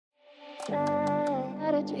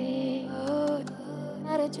Welcome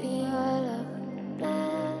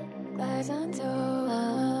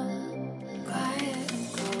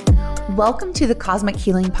to the Cosmic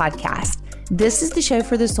Healing Podcast. This is the show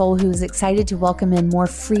for the soul who is excited to welcome in more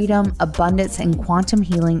freedom, abundance, and quantum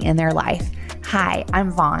healing in their life. Hi,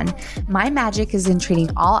 I'm Vaughn. My magic is in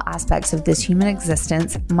treating all aspects of this human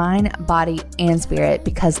existence, mind, body, and spirit,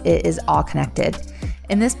 because it is all connected.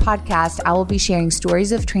 In this podcast, I will be sharing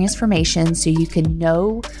stories of transformation so you can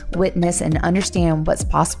know, witness, and understand what's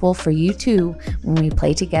possible for you too when we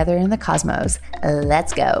play together in the cosmos.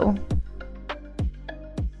 Let's go.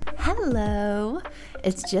 Hello,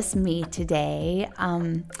 it's just me today.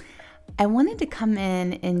 I wanted to come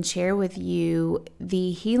in and share with you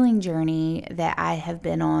the healing journey that I have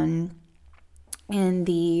been on in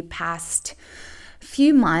the past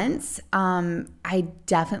few months. I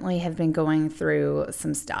definitely have been going through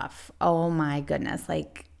some stuff. Oh my goodness. I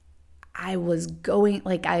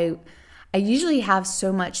usually have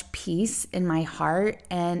so much peace in my heart.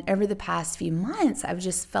 And over the past few months, I've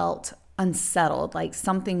just felt unsettled, like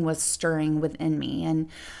something was stirring within me.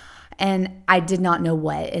 And I did not know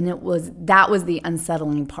what. And that was the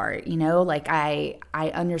unsettling part, I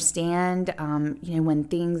understand, when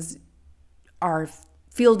things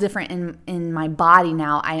feel different in my body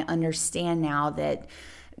now. I understand now that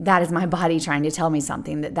is my body trying to tell me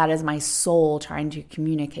something, that is my soul trying to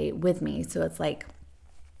communicate with me. So it's like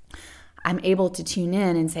I'm able to tune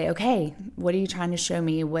in and say, okay, what are you trying to show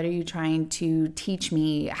me? What are you trying to teach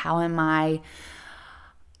me? How am I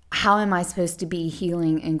supposed to be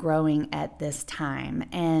healing and growing at this time?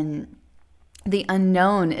 And the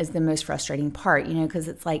unknown is the most frustrating part, because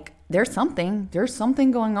it's like, there's something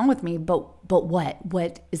going on with me, but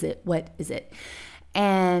what is it? What is it?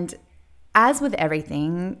 And as with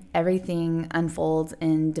everything unfolds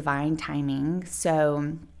in divine timing.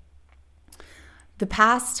 So the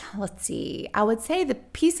past, I would say the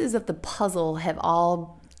pieces of the puzzle have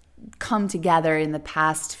all come together in the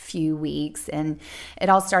past few weeks. And it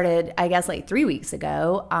all started, I guess, 3 weeks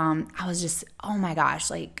ago. I was just, oh my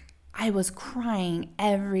gosh, I was crying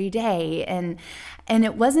every day, and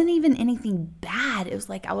it wasn't even anything bad. It was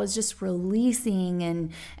like I was just releasing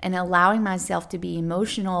and allowing myself to be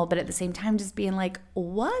emotional, but at the same time just being like,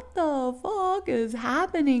 what the fuck is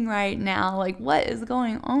happening right now? What is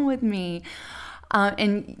going on with me?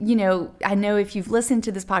 And I know if you've listened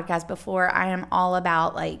to this podcast before, I am all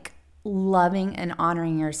about loving and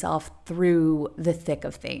honoring yourself through the thick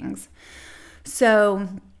of things. So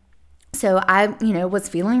I, was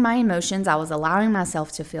feeling my emotions. I was allowing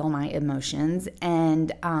myself to feel my emotions.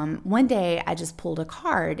 And one day I just pulled a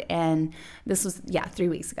card, and this was, 3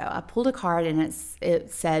 weeks ago. I pulled a card, and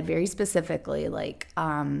it said very specifically,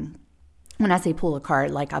 when I say pull a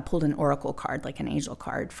card, I pulled an oracle card, an angel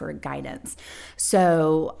card for guidance.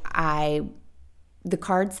 So the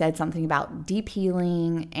card said something about deep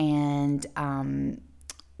healing, and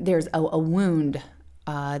there's a wound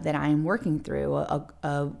that I'm working through,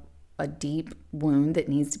 a deep wound that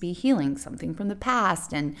needs to be healing, something from the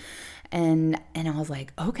past. And I was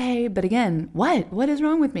like, okay, but again, what is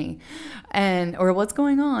wrong with me? Or what's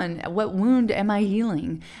going on? What wound am I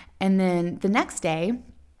healing? And then the next day,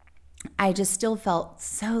 I just still felt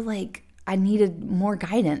so I needed more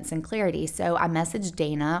guidance and clarity. So I messaged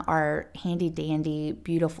Dana, our handy dandy,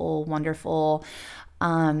 beautiful, wonderful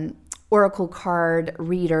oracle card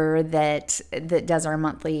reader that does our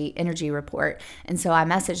monthly energy report. And so I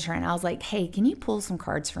messaged her and I was like, hey, can you pull some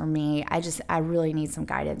cards for me? I really need some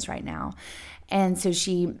guidance right now. And so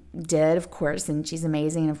she did, of course, and she's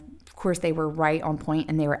amazing. Of course, they were right on point,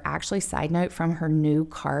 and they were actually, side note, from her new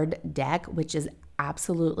card deck, which is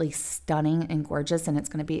absolutely stunning and gorgeous, and it's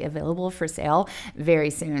going to be available for sale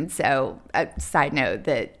very soon. So side note,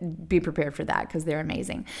 that be prepared for that, because they're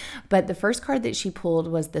amazing. But the first card that she pulled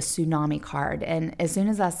was the tsunami card. And as soon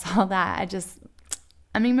as I saw that,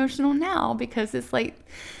 I'm emotional now, because it's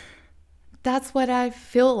that's what I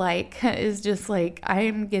feel like, is just I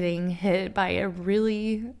am getting hit by a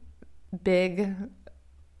really big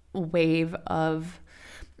wave of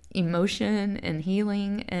emotion and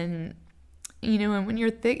healing. And and when you're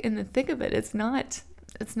in the thick of it, it's not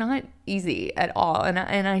easy at all. And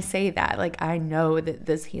I say that, I know that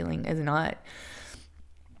this healing is not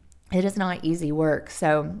easy work.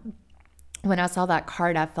 So when I saw that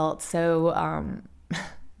card, I felt so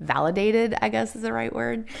validated, I guess is the right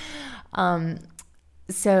word.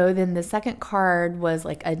 So then the second card was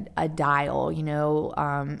a dial,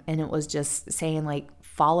 and it was just saying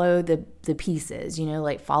follow the pieces,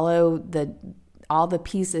 follow all the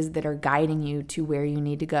pieces that are guiding you to where you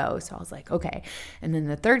need to go. So I was like, okay. And then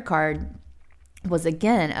the third card was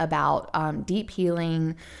again about deep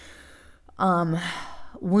healing,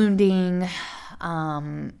 wounding.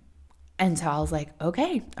 And so I was like,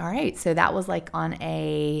 okay, all right. So that was like on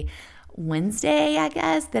a Wednesday, I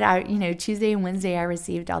guess, that Tuesday and Wednesday, I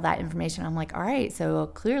received all that information. I'm like, all right, so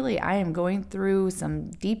clearly I am going through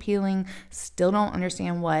some deep healing, still don't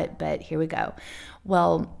understand what, but here we go.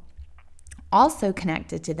 Well, also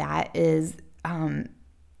connected to that is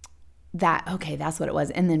that's what it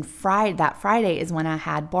was. And then that Friday is when I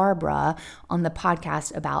had Barbara on the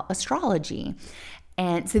podcast about astrology.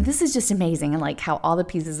 And so this is just amazing, and like how all the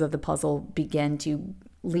pieces of the puzzle begin to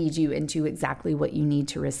lead you into exactly what you need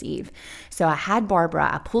to receive. So I had Barbara,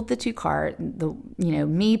 I pulled the 2 cards,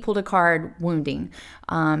 me pulled a card, wounding.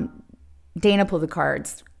 Dana pulled the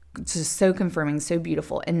cards, just so confirming, so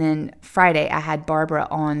beautiful. And then Friday I had Barbara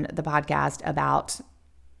on the podcast about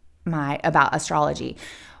astrology.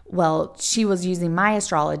 Well, she was using my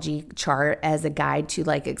astrology chart as a guide to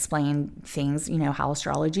like explain things, how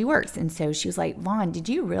astrology works. And so she was like, Vaughn, did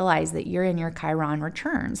you realize that you're in your Chiron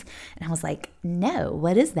returns? And I was like, no,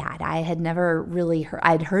 what is that? I had never really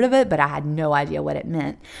I'd heard of it, but I had no idea what it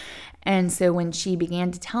meant. And so when she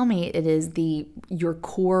began to tell me it is your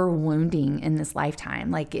core wounding in this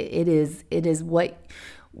lifetime, like it is what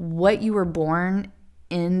you were born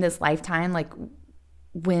in this lifetime, like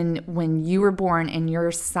when you were born and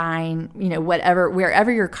your sign,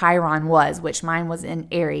 wherever your Chiron was, which mine was in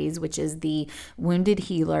Aries, which is the wounded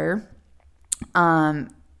healer. When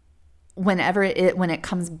it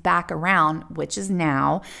comes back around, which is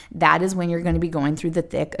now, that is when you're going to be going through the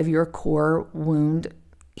thick of your core wound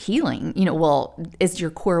healing. It's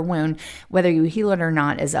your core wound. Whether you heal it or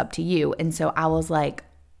not is up to you. And so I was like,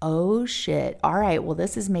 oh shit. All right. Well,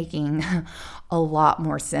 this is making a lot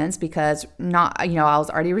more sense because I was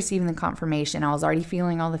already receiving the confirmation. I was already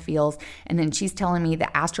feeling all the feels. And then she's telling me that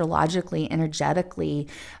astrologically, energetically,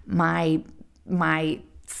 my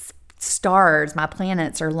stars, my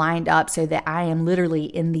planets are lined up so that I am literally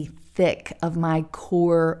in the thick of my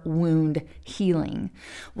core wound healing.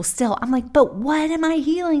 Well, still, I'm like, but what am I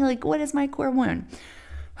healing? Like, what is my core wound?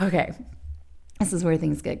 Okay. This is where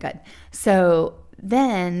things get good. So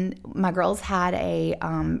then my girls had a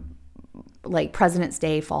President's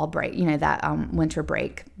Day fall break, that winter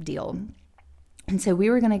break deal. And so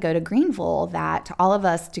we were going to go to Greenville, all of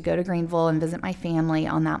us to go to Greenville and visit my family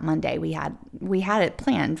on that Monday. We had it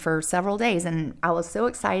planned for several days, and I was so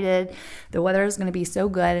excited. The weather was going to be so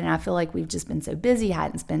good, and I feel like we've just been so busy,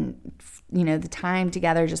 hadn't spent, the time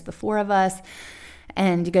together, just the 4 of us,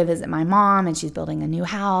 and to go visit my mom, and she's building a new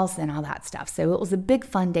house and all that stuff. So it was a big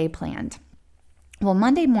fun day planned. Well,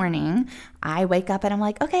 Monday morning, I wake up and I'm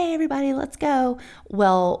like, okay, everybody, let's go.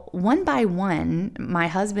 Well, one by one, my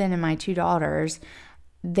husband and my 2 daughters,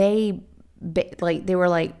 they were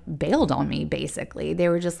like bailed on me, basically. They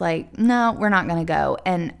were just like, no, we're not going to go.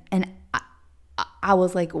 And I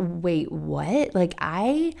was like, wait, what? Like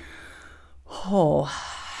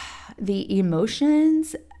the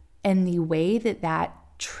emotions and the way that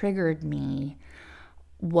triggered me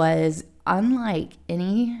was unlike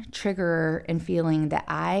any trigger and feeling that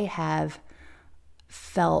I have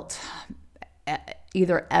felt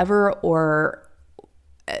either ever or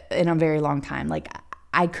in a very long time. Like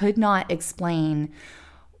I could not explain,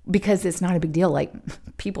 because it's not a big deal. Like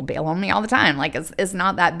people bail on me all the time. Like it's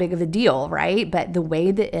not that big of a deal, right? But the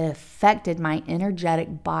way that it affected my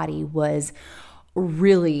energetic body was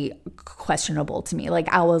really questionable to me. Like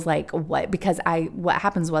I was like, what? Because what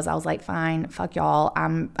happens was I was like, fine, fuck y'all.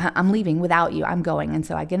 I'm leaving without you. I'm going. And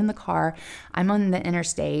so I get in the car. I'm on the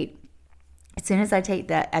interstate. As soon as I take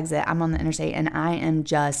the exit, I'm on the interstate and I am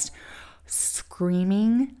just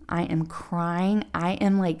screaming. I am crying. I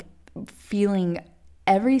am like feeling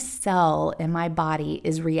every cell in my body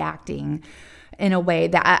is reacting in a way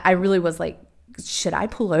that I really was like, should I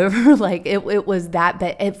pull over? Like it was that,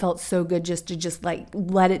 but it felt so good just to like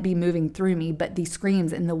let it be moving through me. But the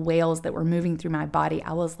screams and the wails that were moving through my body,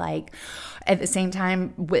 I was like, at the same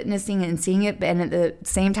time witnessing and seeing it, and at the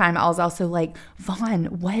same time I was also like, Vaughn,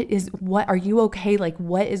 what are you okay? Like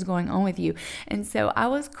what is going on with you? And so I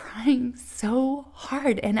was crying so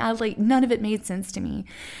hard, and I like none of it made sense to me.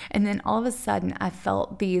 And then all of a sudden I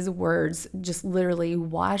felt these words just literally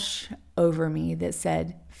wash over me that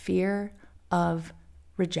said, fear of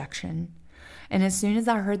rejection. And as soon as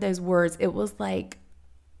I heard those words, it was like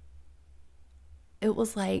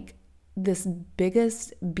this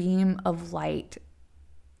biggest beam of light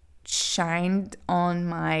shined on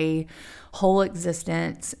my whole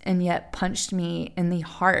existence and yet punched me in the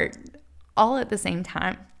heart all at the same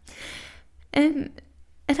time. And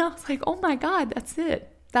I was like, oh my God, that's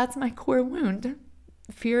it. That's my core wound.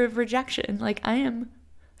 fear of rejection. Like, I am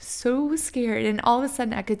so scared. And all of a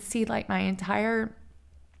sudden I could see like my entire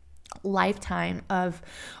lifetime of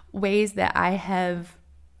ways that I have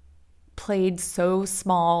played so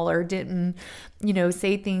small or didn't,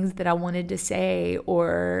 say things that I wanted to say,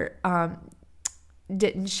 or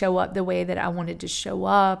didn't show up the way that I wanted to show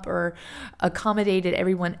up, or accommodated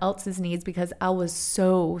everyone else's needs because I was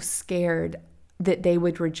so scared that they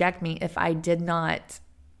would reject me if I did not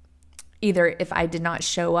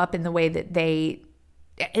show up in the way that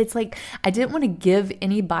it's like I didn't want to give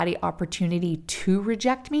anybody opportunity to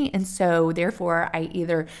reject me. And so therefore I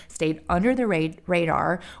either stayed under the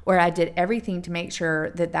radar, or I did everything to make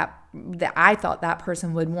sure that I thought that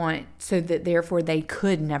person would want, so that therefore they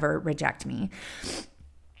could never reject me.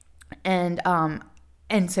 And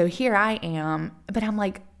so here I am, but I'm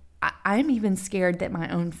like, I'm even scared that my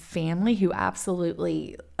own family, who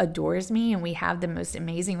absolutely adores me and we have the most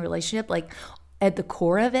amazing relationship, like at the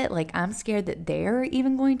core of it, like I'm scared that they're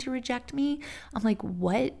even going to reject me. I'm like,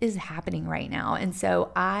 what is happening right now? And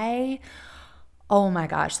so oh my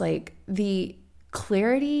gosh, like the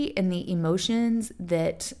clarity and the emotions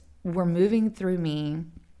that were moving through me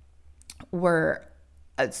were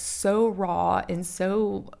so raw and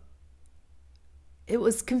it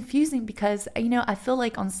was confusing because, I feel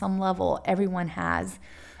like on some level, everyone has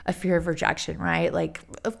a fear of rejection, right? Like,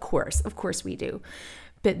 of course we do.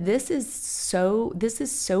 But this is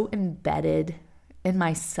so embedded in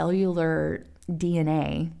my cellular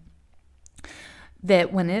DNA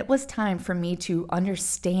that when it was time for me to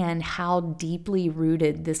understand how deeply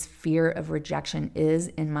rooted this fear of rejection is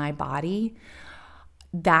in my body,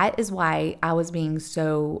 that is why I was being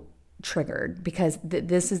so triggered, because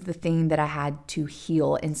this is the thing that I had to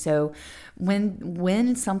heal. And so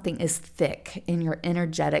when something is thick in your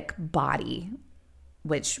energetic body,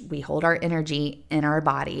 which we hold our energy in our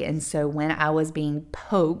body. And so when I was being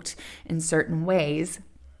poked in certain ways,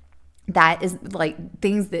 that is like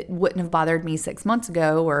things that wouldn't have bothered me 6 months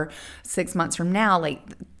ago or 6 months from now, like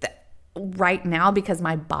right now, because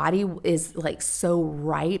my body is like so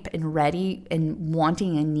ripe and ready and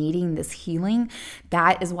wanting and needing this healing.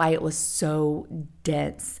 That is why it was so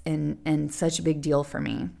dense and such a big deal for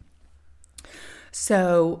me.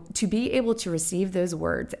 So to be able to receive those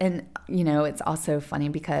words, and it's also funny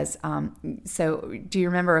because, so do you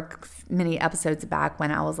remember many episodes back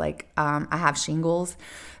when I was like, I have shingles?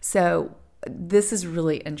 So this is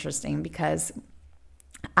really interesting because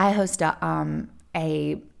I host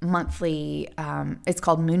a monthly, it's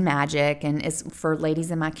called Moon Magic, and it's for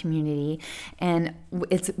ladies in my community, and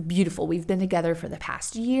it's beautiful. We've been together for the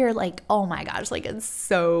past year. Like, oh my gosh, like it's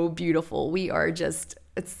so beautiful.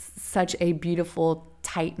 It's such a beautiful,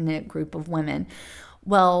 tight-knit group of women.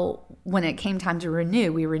 Well, when it came time to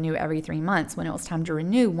renew, we renew every 3 months. When it was time to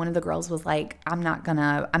renew, one of the girls was like, I'm not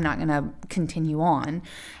gonna continue on.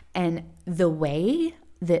 And the way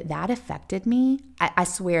that affected me, I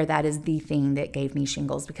swear that is the thing that gave me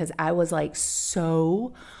shingles, because I was like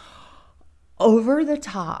so over the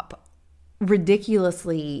top,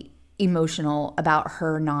 ridiculously emotional about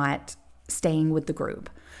her not staying with the group.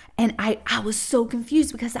 And I was so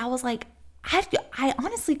confused because I was like, I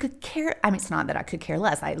honestly could care. I mean, it's not that I could care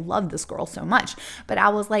less. I love this girl so much. But I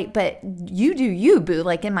was like, but you do you, boo.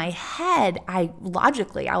 Like in my head, I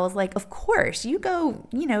was like, of course, you go,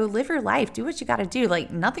 live your life, do what you got to do.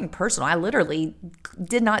 Like nothing personal. I literally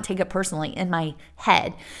did not take it personally in my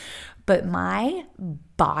head. But my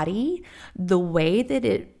body, the way that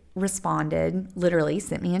it responded, literally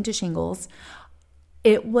sent me into shingles.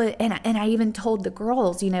 It was, and I even told the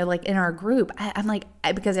girls, like in our group, I'm like,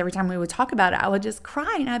 because every time we would talk about it, I would just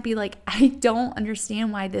cry and I'd be like, I don't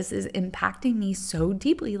understand why this is impacting me so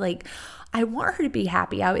deeply. Like, I want her to be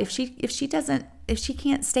happy. If she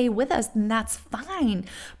can't stay with us, then that's fine.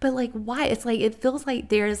 But like, why? It's like, it feels like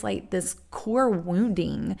there's like this core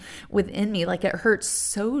wounding within me. Like it hurts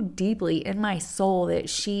so deeply in my soul that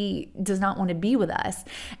she does not want to be with us.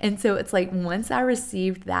 And so it's like, once I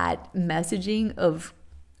received that messaging of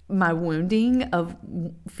my wounding of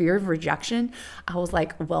fear of rejection, I was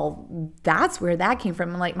like, well, that's where that came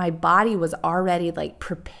from. Like my body was already like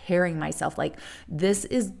preparing myself, like this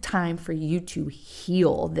is time for you to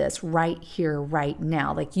heal this right here, right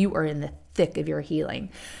now. Like you are in the thick of your healing.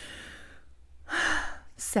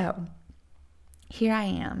 So here I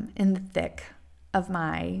am in the thick of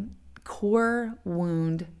my core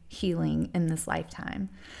wound healing in this lifetime.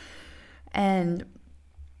 And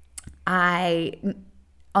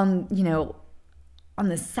on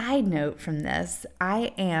the side note from this,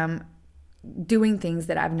 I am doing things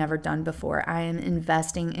that I've never done before. I am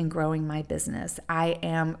investing in growing my business. I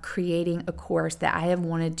am creating a course that I have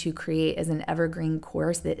wanted to create as an evergreen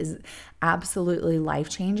course that is absolutely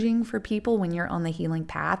life-changing for people when you're on the healing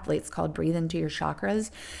path. It's called Breathe Into Your Chakras.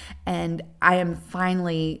 And I am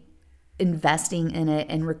finally investing in it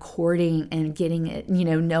and recording and getting it,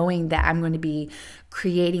 knowing that I'm going to be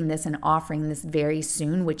creating this and offering this very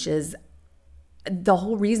soon, which is the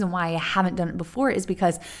whole reason why I haven't done it before is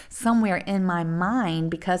because somewhere in my mind,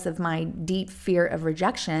 because of my deep fear of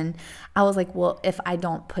rejection, I was like, well, if I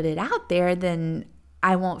don't put it out there, then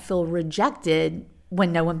I won't feel rejected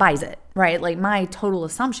when no one buys it, right? Like my total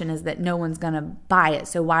assumption is that no one's going to buy it.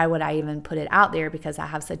 So why would I even put it out there? Because I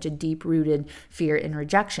have such a deep rooted fear in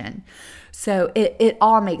rejection. So it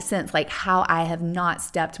all makes sense, like how I have not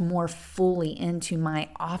stepped more fully into my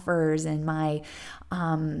offers and my,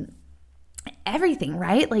 everything,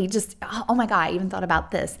 right? Like just, oh my God, I even thought about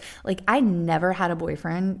this. Like I never had a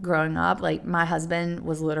boyfriend growing up. Like my husband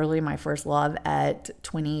was literally my first love at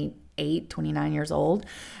 28, 29 years old.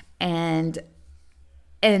 And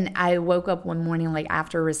I woke up one morning, like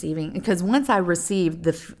after receiving, because once I received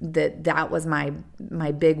that was my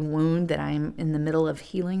big wound that I'm in the middle of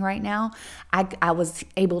healing right now, I was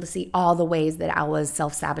able to see all the ways that I was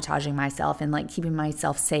self-sabotaging myself and like keeping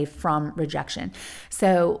myself safe from rejection.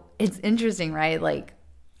 So it's interesting, right? Like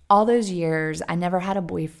all those years, I never had a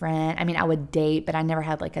boyfriend. I mean, I would date, but I never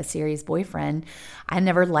had like a serious boyfriend. I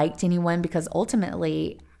never liked anyone because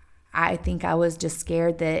ultimately I think I was just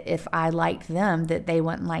scared that if I liked them, that they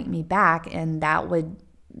wouldn't like me back. And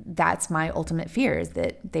that's my ultimate fear, is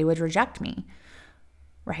that they would reject me.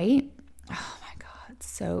 Right? Oh my God.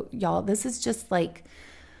 So y'all, this is just like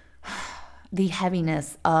the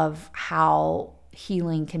heaviness of how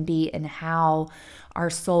healing can be and how our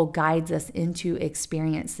soul guides us into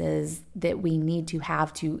experiences that we need to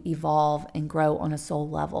have to evolve and grow on a soul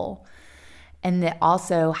level. And that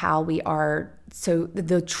also how we are, so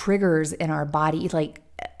the triggers in our body, like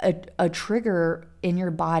a trigger in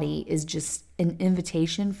your body is just an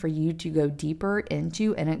invitation for you to go deeper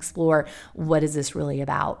into and explore, what is this really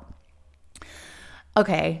about?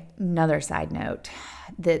 Okay, another side note,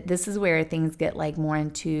 that this is where things get like more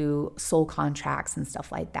into soul contracts and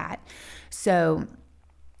stuff like that. So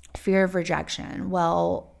fear of rejection.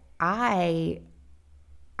 Well, I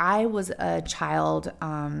was a child,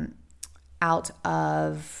 out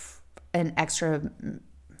of an extra,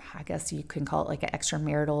 I guess you can call it like an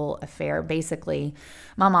extramarital affair. Basically,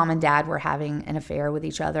 my mom and dad were having an affair with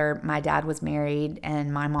each other. My dad was married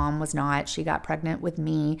and my mom was not. She got pregnant with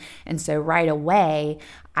me. And so right away,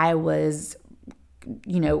 I was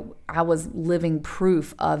living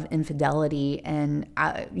proof of infidelity, and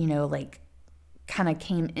I, like kind of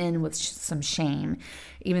came in with some shame,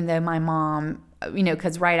 even though my mom,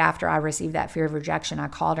 because right after I received that fear of rejection, I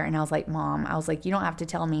called her and I was like, Mom, I was like, you don't have to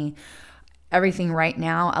tell me everything right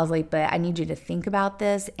now. I was like, but I need you to think about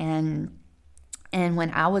this. And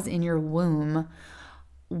when I was in your womb,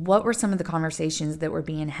 what were some of the conversations that were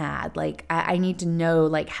being had? Like, I need to know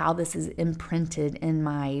like how this is imprinted in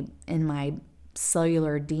my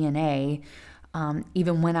cellular DNA,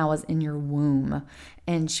 even when I was in your womb.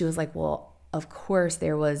 And she was like, well, of course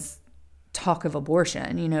there was talk of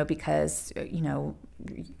abortion, because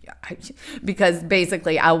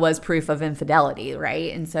basically I was proof of infidelity,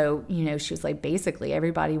 right? And so, she was like, basically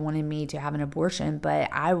everybody wanted me to have an abortion, but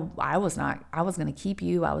I was going to keep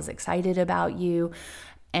you. I was excited about you.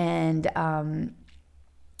 And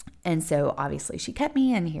so obviously she kept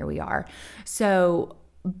me, and here we are. So,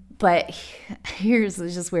 but here's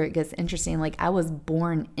just where it gets interesting. Like I was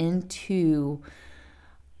born into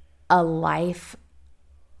a life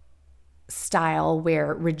style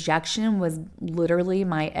where rejection was literally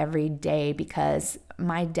my everyday, because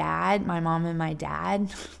my mom and my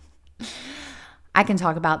dad, I can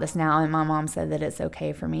talk about this now, and my mom said that it's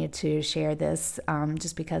okay for me to share this,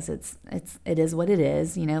 just because it is what it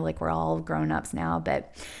is, like we're all grown-ups now.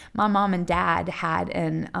 But my mom and dad had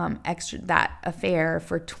that affair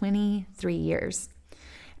for 23 years,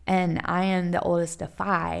 and I am the oldest of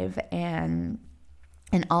 5, and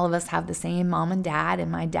all of us have the same mom and dad,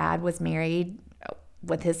 and my dad was married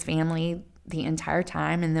with his family the entire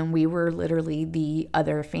time, and then we were literally the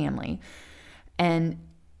other family. And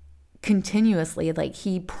continuously, like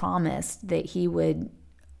he promised that he would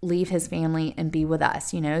leave his family and be with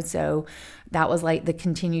us, so that was like the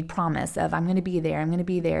continued promise of I'm going to be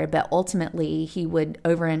there, but ultimately he would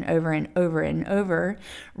over and over and over and over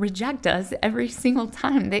reject us every single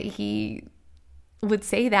time that he would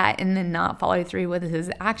say that and then not follow through with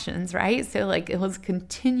his actions, right? So like it was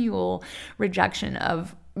continual rejection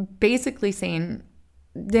of basically saying,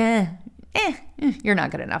 you're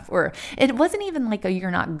not good enough. Or it wasn't even like a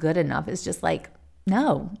you're not good enough. It's just like,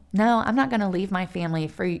 no, I'm not going to leave my family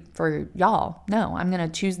for y'all. No, I'm going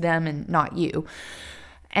to choose them and not you.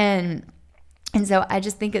 And so I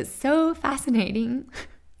just think it's so fascinating.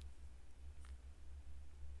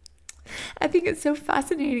 I think it's so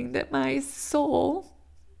fascinating that my soul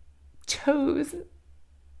chose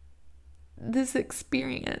this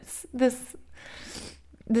experience, this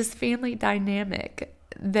family dynamic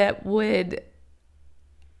that would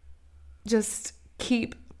just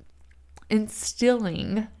keep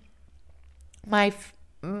instilling my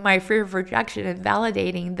fear of rejection and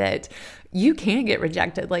validating that you can get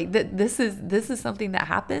rejected. Like that this is something that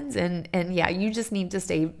happens, and yeah, you just need to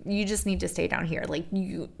stay down here. Like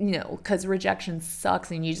you know, because rejection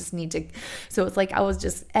sucks, and you just need to. So it's like I was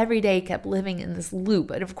just every day kept living in this loop.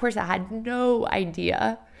 But of course I had no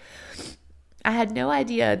idea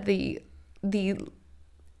the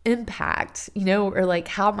impact, you know, or like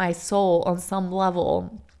how my soul on some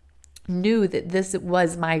level knew that this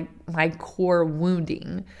was my core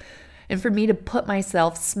wounding. And for me to put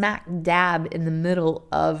myself smack dab in the middle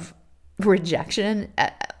of rejection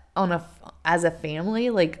as a family,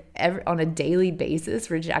 like on a daily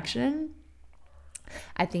basis, rejection,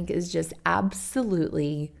 I think is just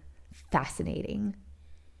absolutely fascinating.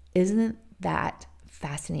 Isn't that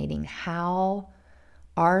fascinating how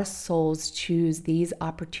our souls choose these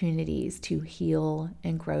opportunities to heal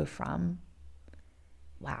and grow from?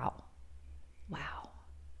 Wow.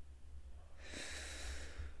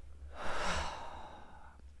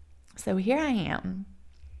 So here I am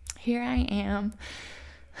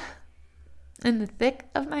in the thick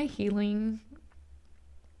of my healing,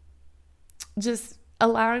 just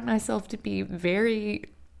allowing myself to be very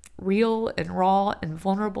real and raw and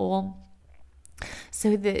vulnerable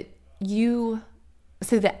so that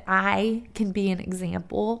I can be an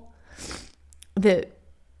example that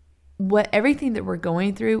everything that we're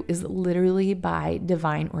going through is literally by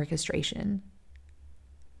divine orchestration.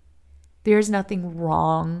 There's nothing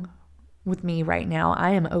wrong with me right now.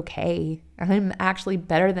 I am okay. I'm actually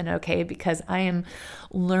better than okay because I am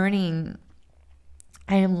learning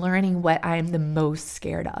what I am the most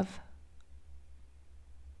scared of.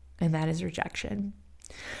 And that is rejection.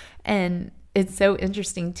 And it's so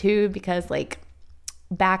interesting too, because like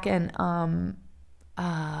back in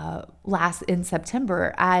in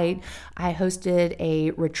September, I hosted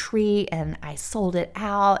a retreat and I sold it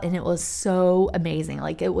out, and it was so amazing.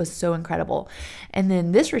 Like it was so incredible. And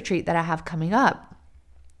then this retreat that I have coming up,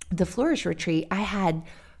 the Flourish retreat, I had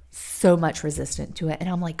so much resistance to it. And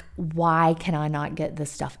I'm like, why can I not get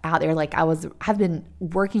this stuff out there? Like I've been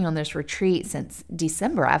working on this retreat since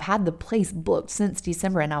December. I've had the place booked since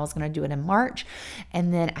December, and I was going to do it in March,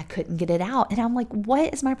 and then I couldn't get it out. And I'm like,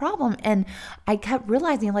 what is my problem? And I kept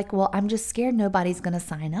realizing like, well, I'm just scared nobody's going to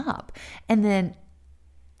sign up. And then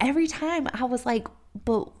every time I was like,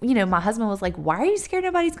 but you know, my husband was like, why are you scared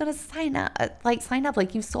nobody's going to sign up?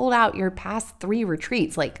 Like you sold out your past 3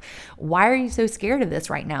 retreats. Like, why are you so scared of this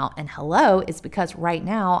right now? And hello, it's because right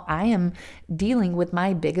now I am dealing with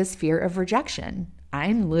my biggest fear of rejection.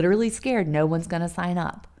 I'm literally scared no one's going to sign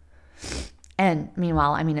up. And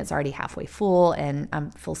meanwhile, I mean, it's already halfway full, and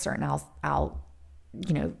I'm full certain I'll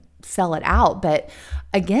sell it out. But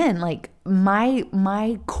again, like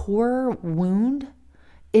my core wound,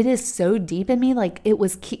 it is so deep in me. Like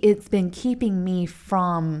it's been keeping me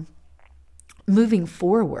from moving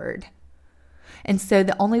forward. And so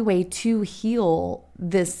the only way to heal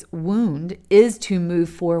this wound is to move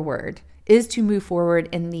forward, in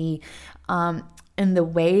the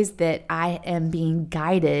ways that I am being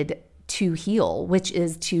guided to heal, which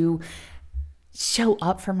is to show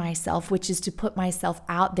up for myself, which is to put myself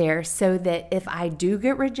out there so that if I do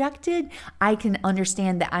get rejected, I can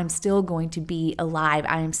understand that I'm still going to be alive.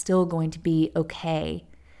 I am still going to be okay.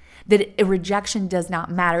 That a rejection does not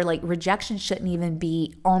matter. Like rejection shouldn't even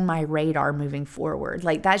be on my radar moving forward.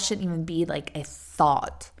 Like that shouldn't even be like a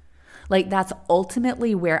thought. Like that's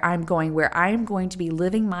ultimately where I'm going to be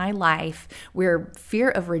living my life, where fear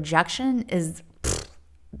of rejection is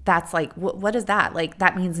that's like, what is that? Like,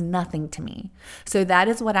 that means nothing to me. So that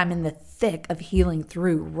is what I'm in the thick of healing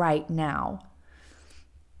through right now.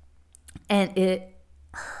 And it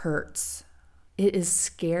hurts. It is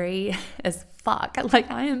scary as fuck. Like,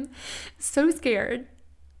 I am so scared.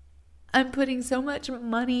 I'm putting so much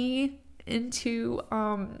money into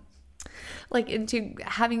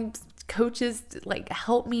having coaches to like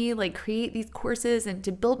help me like create these courses and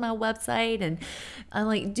to build my website, and I'm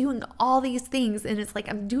like doing all these things, and it's like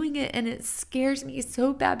I'm doing it and it scares me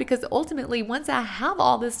so bad because ultimately once I have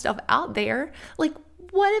all this stuff out there, like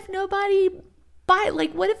what if nobody fine.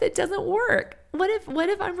 Like, what if it doesn't work? What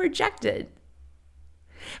if I'm rejected?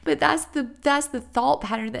 But that's the thought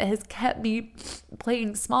pattern that has kept me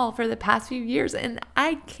playing small for the past few years. And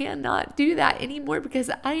I cannot do that anymore because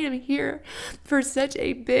I am here for such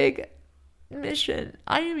a big mission.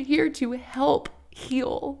 I am here to help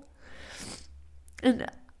heal. And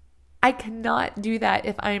I cannot do that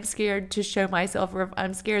if I'm scared to show myself or if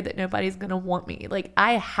I'm scared that nobody's going to want me. Like,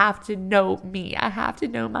 I have to know me. I have to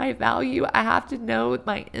know my value. I have to know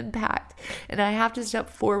my impact. And I have to step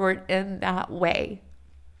forward in that way.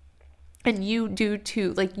 And you do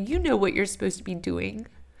too. Like, you know what you're supposed to be doing.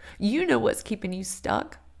 You know what's keeping you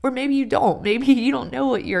stuck. Or maybe you don't. Maybe you don't know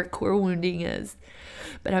what your core wounding is.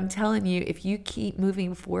 But I'm telling you, if you keep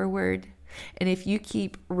moving forward and if you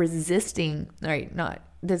keep resisting,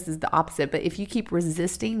 this is the opposite, but if you keep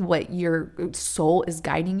resisting what your soul is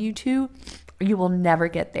guiding you to, you will never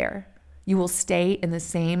get there. You will stay in the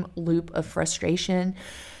same loop of frustration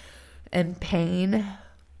and pain,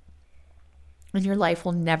 and your life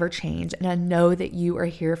will never change. And I know that you are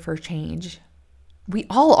here for change. We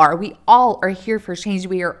all are. We all are here for change.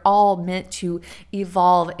 We are all meant to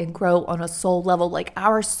evolve and grow on a soul level. Like,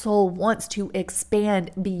 our soul wants to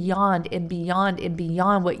expand beyond and beyond and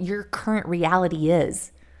beyond what your current reality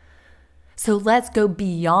is. So let's go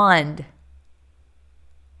beyond.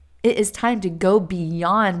 It is time to go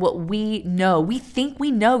beyond what we know. We think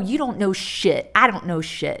we know. You don't know shit. I don't know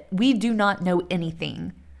shit. We do not know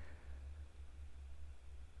anything.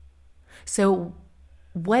 So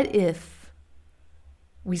what if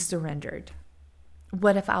we surrendered?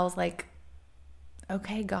 What if I was like,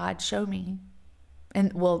 okay, God, show me.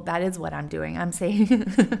 And well, that is what I'm doing. I'm saying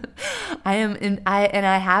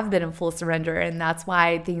I have been in full surrender, and that's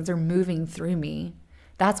why things are moving through me.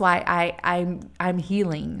 That's why I'm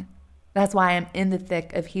healing. That's why I'm in the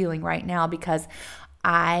thick of healing right now, because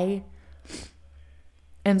I'm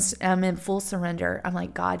in full surrender. I'm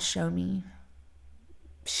like, God, show me.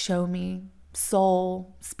 Show me.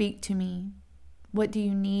 Soul, speak to me. What do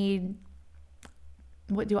you need?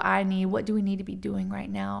 What do I need? What do we need to be doing right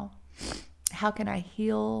now? How can I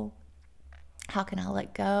heal? How can I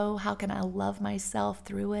let go? How can I love myself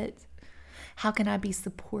through it? How can I be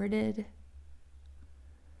supported?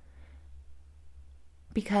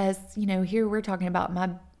 Because, here we're talking about my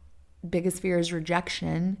biggest fear is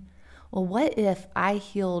rejection. Well, what if I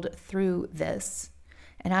healed through this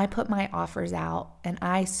and I put my offers out and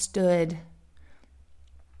I stood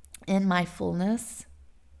in my fullness?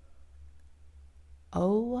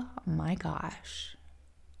 Oh my gosh.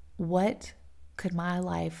 What could my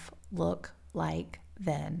life look like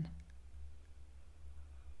then?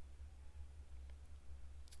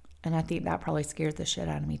 And I think that probably scares the shit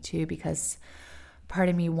out of me too, because part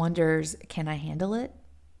of me wonders, can I handle it?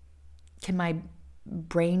 Can my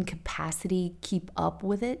brain capacity keep up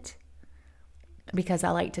with it? Because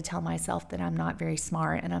I like to tell myself that I'm not very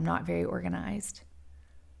smart and I'm not very organized.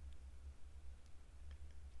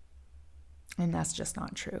 And that's just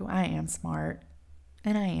not true. I am smart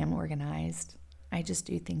and I am organized. I just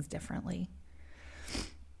do things differently.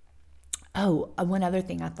 Oh, one other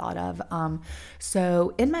thing I thought of.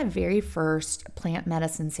 So in my very first plant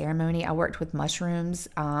medicine ceremony, I worked with mushrooms.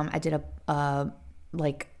 I did I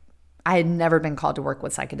had never been called to work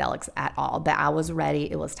with psychedelics at all, but I was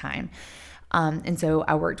ready. It was time. And so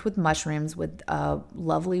I worked with mushrooms with a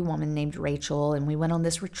lovely woman named Rachel, and we went on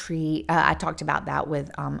this retreat. I talked about that with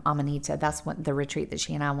Amanita. That's what the retreat that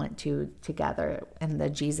she and I went to together in the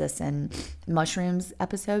Jesus and Mushrooms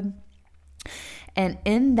episode. And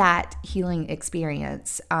in that healing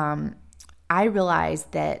experience, I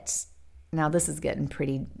realized that, now this is getting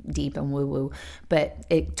pretty deep and woo-woo, but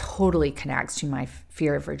it totally connects to my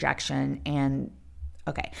fear of rejection. And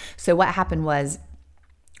okay, so what happened was,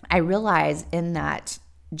 I realized in that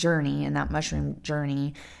journey, in that mushroom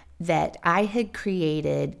journey, that I had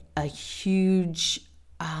created a huge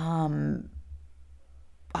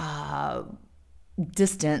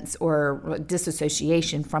distance or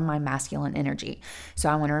disassociation from my masculine energy. So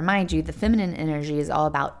I want to remind you, the feminine energy is all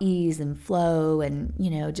about ease and flow and,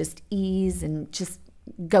 just ease and just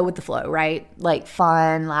go with the flow, right? Like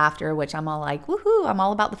fun, laughter, which I'm all like, woohoo, I'm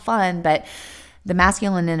all about the fun. But the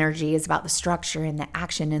masculine energy is about the structure and the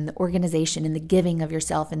action and the organization and the giving of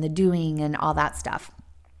yourself and the doing and all that stuff.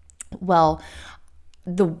 Well,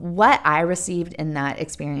 what I received in that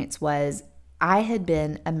experience was, I had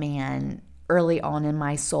been a man early on in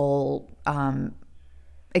my soul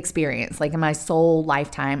experience, like in my soul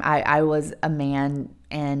lifetime. I was a man,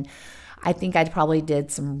 and I think I probably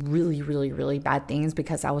did some really, really, really bad things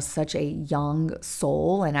because I was such a young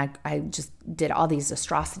soul, and I just did all these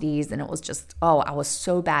atrocities, and it was just, I was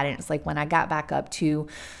so bad. And it's like when I got back up to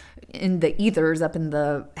in the ethers, up in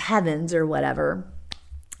the heavens or whatever,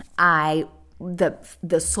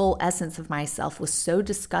 the soul essence of myself was so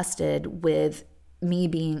disgusted with me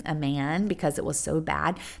being a man because it was so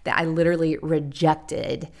bad that I literally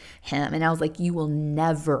rejected him. And I was like, you will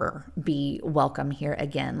never be welcome here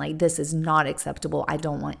again. Like, this is not acceptable. I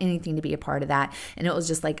don't want anything to be a part of that. And it was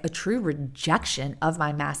just like a true rejection of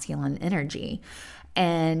my masculine energy.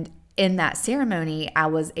 And in that ceremony, I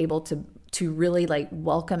was able to really like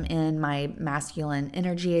welcome in my masculine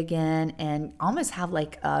energy again, and almost have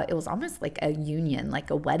like it was almost like a union, like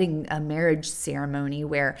a wedding, a marriage ceremony,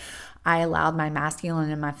 where I allowed my masculine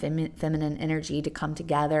and my feminine energy to come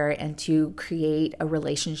together and to create a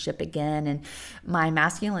relationship again. And my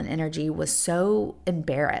masculine energy was so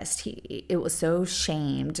embarrassed. It was so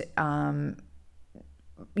shamed,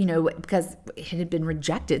 because it had been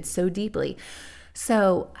rejected so deeply.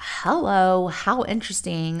 So, hello, how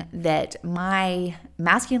interesting that my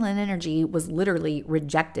masculine energy was literally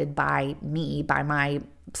rejected by me, by my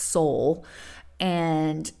soul.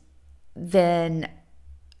 And that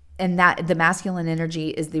the masculine energy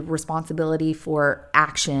is the responsibility for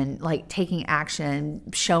action, like taking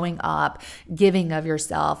action, showing up, giving of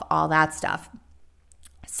yourself, all that stuff.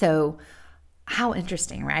 So, how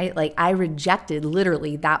interesting, right? Like, I rejected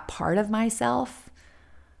literally that part of myself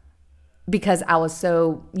because I was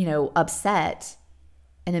so, upset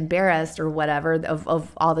and embarrassed or whatever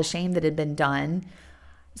of all the shame that had been done.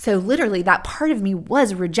 So literally that part of me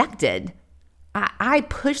was rejected. I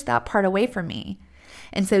pushed that part away from me.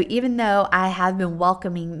 And so even though I have been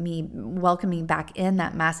welcoming back in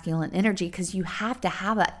that masculine energy, because you have to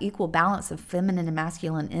have an equal balance of feminine and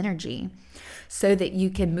masculine energy so that you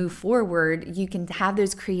can move forward, you can have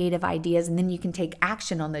those creative ideas, and then you can take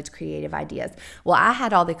action on those creative ideas. Well, I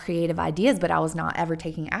had all the creative ideas, but I was not ever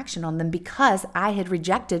taking action on them because I had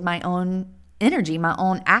rejected my own energy, my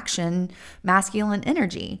own action, masculine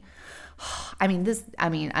energy. I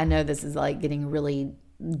know this is like getting really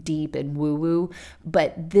deep and woo-woo,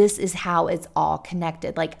 but this is how it's all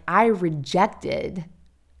connected. Like, I rejected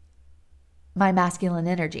my masculine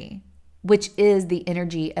energy, which is the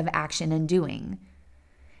energy of action and doing.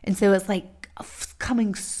 And so it's like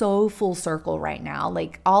coming so full circle right now.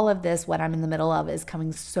 Like, all of this, what I'm in the middle of, is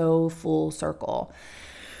coming so full circle.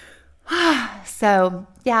 So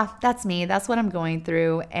yeah, that's me. That's what I'm going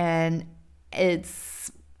through. And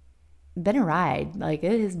it's been a ride. Like,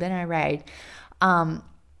 it has been a ride.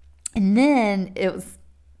 And then it was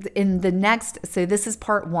in the next, so this is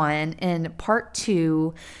part one. In part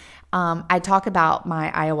two, I talk about my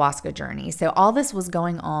ayahuasca journey. So all this was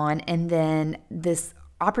going on, and then this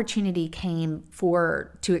opportunity came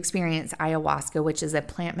to experience ayahuasca, which is a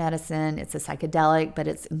plant medicine. It's a psychedelic, but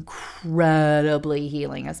it's incredibly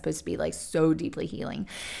healing. It's supposed to be like so deeply healing.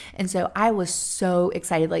 And so I was so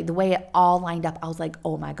excited, like the way it all lined up. I was like,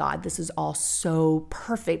 oh my God, this is all so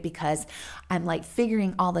perfect, because I'm like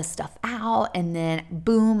figuring all this stuff out. And then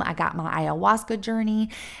boom, I got my ayahuasca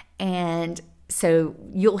journey. And so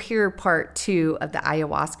you'll hear part two of the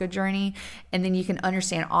ayahuasca journey, and then you can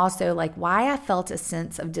understand also like why I felt a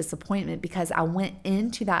sense of disappointment, because I went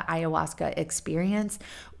into that ayahuasca experience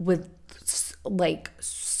with like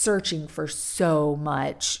searching for so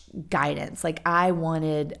much guidance. Like, I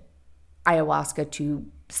wanted ayahuasca to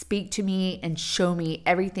speak to me and show me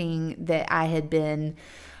everything that I had been,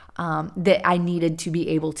 that I needed to be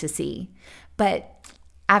able to see. But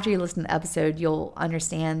after you listen to the episode, you'll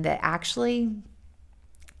understand that actually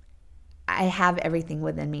I have everything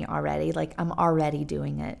within me already. Like, I'm already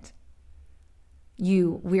doing it.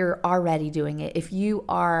 We're already doing it. If you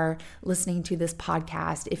are listening to this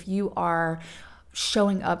podcast, if you are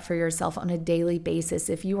showing up for yourself on a daily basis,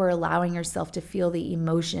 if you are allowing yourself to feel the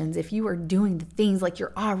emotions, if you are doing the things, like,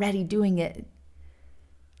 you're already doing it.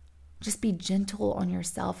 Just be gentle on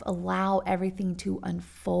yourself. Allow everything to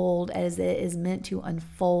unfold as it is meant to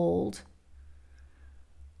unfold.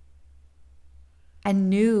 I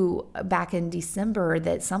knew back in December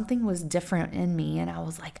that something was different in me, and I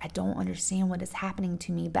was like, I don't understand what is happening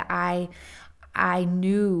to me, but I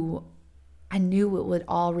knew it would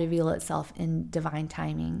all reveal itself in divine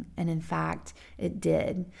timing, and in fact, it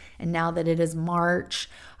did. And now that it is March,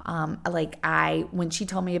 when she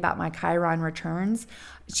told me about my Chiron returns,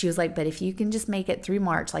 she was like, but if you can just make it through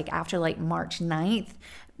March, like after like March 9th,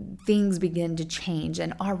 things begin to change.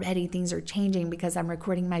 And already things are changing because I'm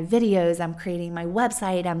recording my videos, I'm creating my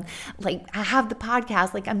website, I have the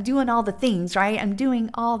podcast, I'm doing all the things, right? I'm doing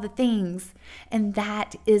all the things. And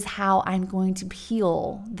that is how I'm going to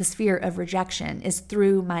heal the sphere of rejection, is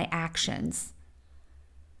through my actions.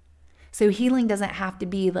 So healing doesn't have to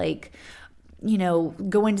be going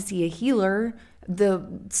to see a healer.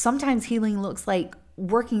 Sometimes healing looks like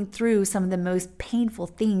working through some of the most painful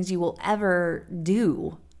things you will ever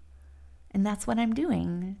do. And that's what I'm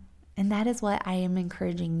doing. And that is what I am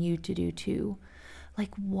encouraging you to do too.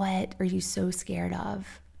 What are you so scared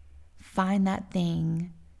of? Find that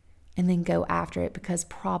thing and then go after it, because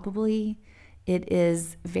probably it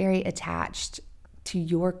is very attached to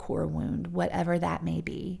your core wound, whatever that may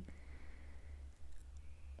be.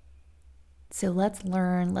 So let's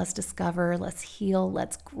learn, let's discover, let's heal,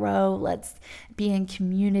 let's grow, let's be in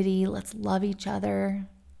community, let's love each other.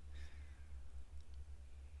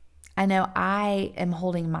 I know I am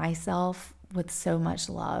holding myself with so much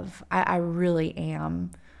love. I really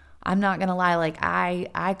am. I'm not going to lie,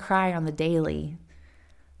 I cry on the daily,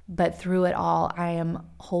 but through it all, I am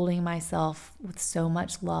holding myself with so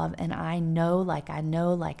much love. And I know that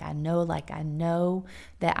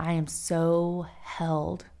I am so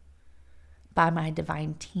held by my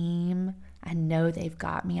divine team. I know they've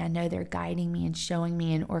got me. I know they're guiding me and showing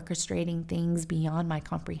me and orchestrating things beyond my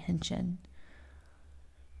comprehension.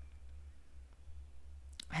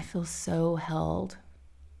 I feel so held.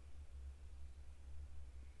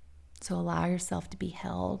 So allow yourself to be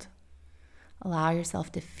held. Allow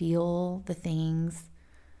yourself to feel the things,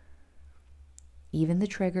 even the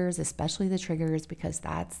triggers, especially the triggers, because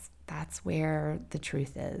that's where the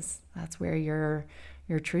truth is. That's where your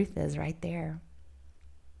truth is, right there.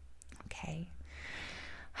 Okay.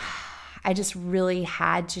 I just really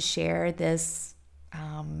had to share this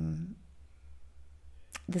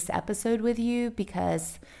this episode with you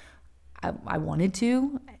because I wanted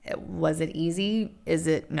to. Was it easy? Is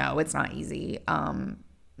it? No, it's not easy.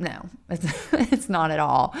 No, it's not at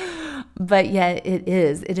all. But yet it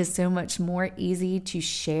is. It is so much more easy to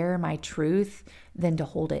share my truth than to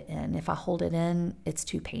hold it in. If I hold it in, it's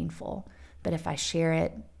too painful. But if I share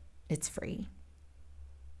it, it's free.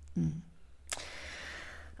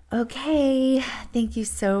 Okay, thank you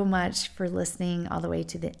so much for listening all the way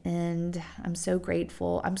to the end. I'm so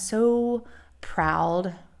grateful. I'm so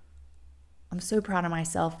proud. I'm so proud of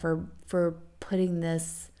myself for putting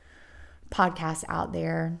this podcast out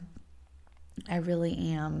there. I really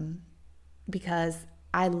am, because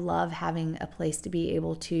I love having a place to be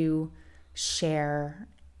able to share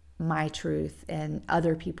my truth and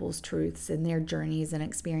other people's truths and their journeys and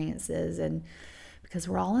experiences. And because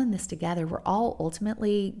we're all in this together, we're all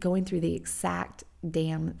ultimately going through the exact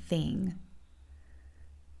damn thing.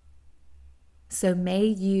 So may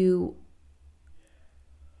you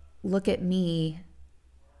look at me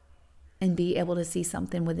and be able to see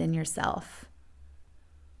something within yourself.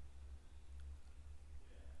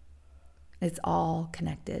 It's all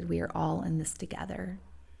connected. We are all in this together.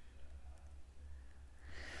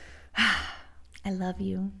 I love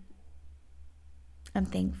you. I'm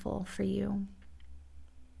thankful for you.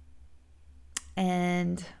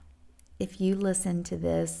 And if you listen to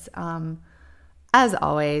this, as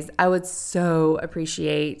always, I would so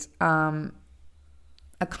appreciate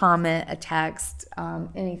a comment, a text,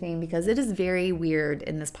 anything, because it is very weird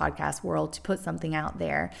in this podcast world to put something out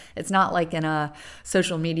there. It's not like in a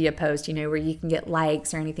social media post, where you can get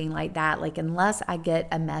likes or anything like that. Unless I get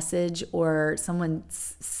a message or someone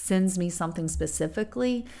sends me something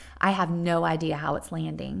specifically, I have no idea how it's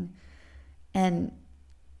landing. And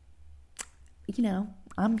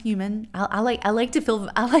I'm human. I like to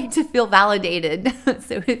feel validated.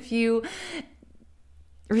 So if you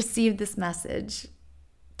receive this message,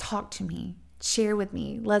 talk to me, share with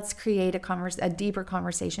me. Let's create a deeper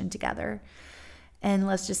conversation together. And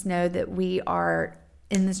let's just know that we are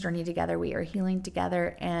in this journey together. We are healing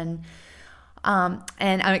together. And I'm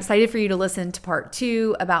excited for you to listen to part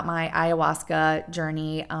 2 about my ayahuasca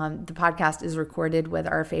journey. The podcast is recorded with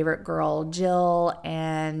our favorite girl, Jill.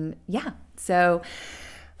 And yeah, so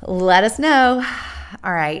let us know.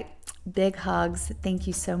 All right. Big hugs. Thank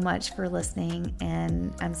you so much for listening.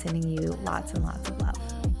 And I'm sending you lots and lots of love.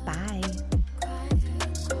 Bye.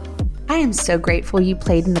 I am so grateful you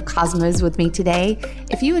played in the cosmos with me today.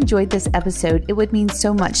 If you enjoyed this episode, it would mean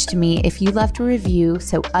so much to me if you left a review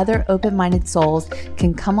so other open-minded souls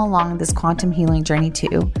can come along this quantum healing journey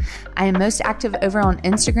too. I am most active over on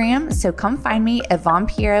Instagram, so come find me at Von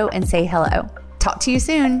Piero and say hello. Talk to you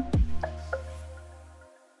soon.